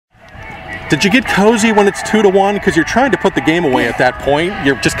Did you get cozy when it's 2-1? Because you're trying to put the game away at that point.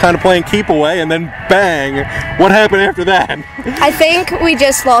 You're just kind of playing keep away, and then bang. What happened after that? I think we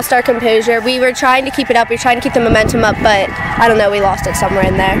just lost our composure. We were trying to keep it up. We were trying to keep the momentum up, but I don't know. We lost it somewhere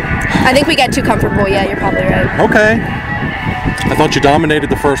in there. I think we got too comfortable. Yeah, you're probably right. Okay. I thought you dominated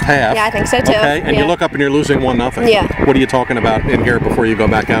the first half. Yeah, I think so too. Okay, and you look up and you're losing 1-0. Yeah. What are you talking about in here before you go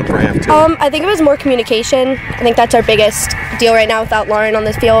back out for half two? I think it was more communication. I think that's our biggest deal right now without Lauren on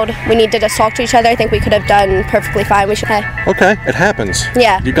this field. We need to just talk to each other. I think we could have done perfectly fine. We should have. Okay, it happens.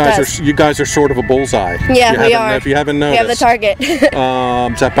 Yeah. You guys are sort of a bullseye. Yeah, we are. If you haven't noticed. We have the target.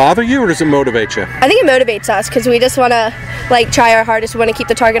 Does that bother you or does it motivate you? I think it motivates us because we just want to try our hardest. We want to keep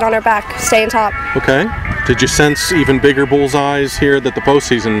the target on our back, stay on top. Okay. Did you sense even bigger bullseyes here that the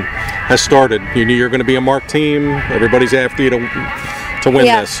postseason has started? You knew you were going to be a marked team. Everybody's after you to win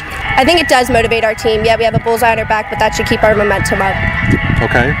this. I think it does motivate our team. Yeah, we have a bullseye on our back, but that should keep our momentum up.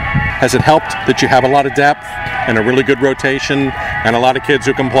 Okay. Has it helped that you have a lot of depth and a really good rotation and a lot of kids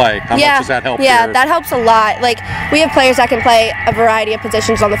who can play? How much does that help? Yeah, that helps a lot. We have players that can play a variety of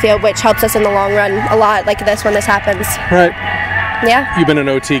positions on the field, which helps us in the long run a lot, like this when this happens. Right. Yeah. You've been in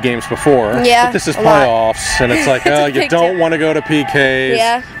OT games before. Yeah. But this is playoffs, and it's like, you don't want to go to PKs.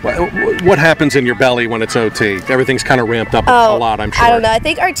 Yeah. What happens in your belly when it's OT? Everything's kind of ramped up a lot, I'm sure. I don't know. I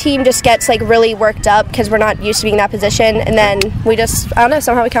think our team just gets really worked up because we're not used to being in that position, and then we just, I don't know,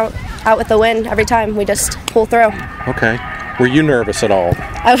 somehow we come out with the win every time. We just pull through. Okay. Were you nervous at all?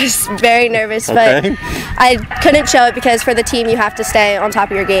 I was very nervous, but I couldn't show it because for the team you have to stay on top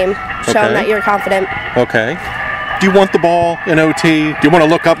of your game, showing that you're confident. Okay. Do you want the ball in OT? Do you want to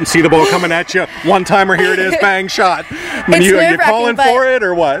look up and see the ball coming at you? One timer, here it is, bang, shot. Are you calling for it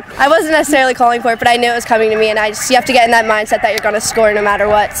or what? I wasn't necessarily calling for it, but I knew it was coming to me, and you have to get in that mindset that you're going to score no matter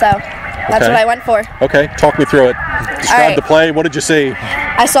what, so that's what I went for. Okay, talk me through it. Describe the play. What did you see?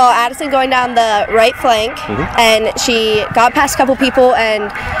 I saw Addison going down the right flank, and she got past a couple people,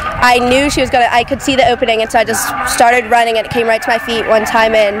 and I knew she was I could see the opening, and so I just started running, and it came right to my feet one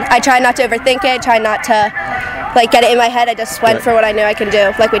time, and I tried not to overthink it, tried not to get it in my head. I just went for what I knew I can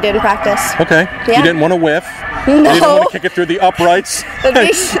do, like we did in practice. Okay. Yeah. You didn't want to whiff. No. You didn't want to kick it through the uprights.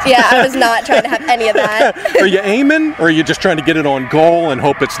 Yeah, I was not trying to have any of that. Are you aiming, or are you just trying to get it on goal and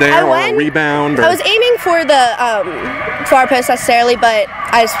hope it's there, or a rebound? I was aiming for the far post necessarily, but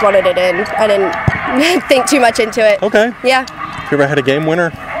I just wanted it in. I didn't think too much into it. Okay. Yeah. You ever had a game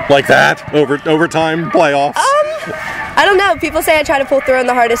winner like that, overtime playoffs? I don't know. People say I try to pull through in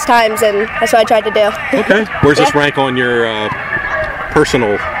the hardest times, and that's what I tried to do. Okay. Where's this rank on your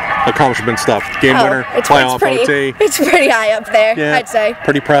personal accomplishment stuff? Game winner, playoff, OT? It's pretty high up there, I'd say.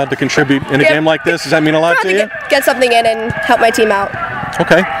 Pretty proud to contribute in a game like this. Does that mean a lot to you? Get something in and help my team out.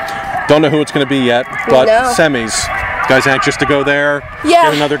 Okay. Don't know who it's going to be yet, but semis. Guys anxious to go there,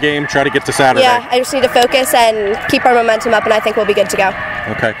 get another game, try to get to Saturday. Yeah, I just need to focus and keep our momentum up, and I think we'll be good to go.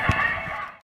 Okay.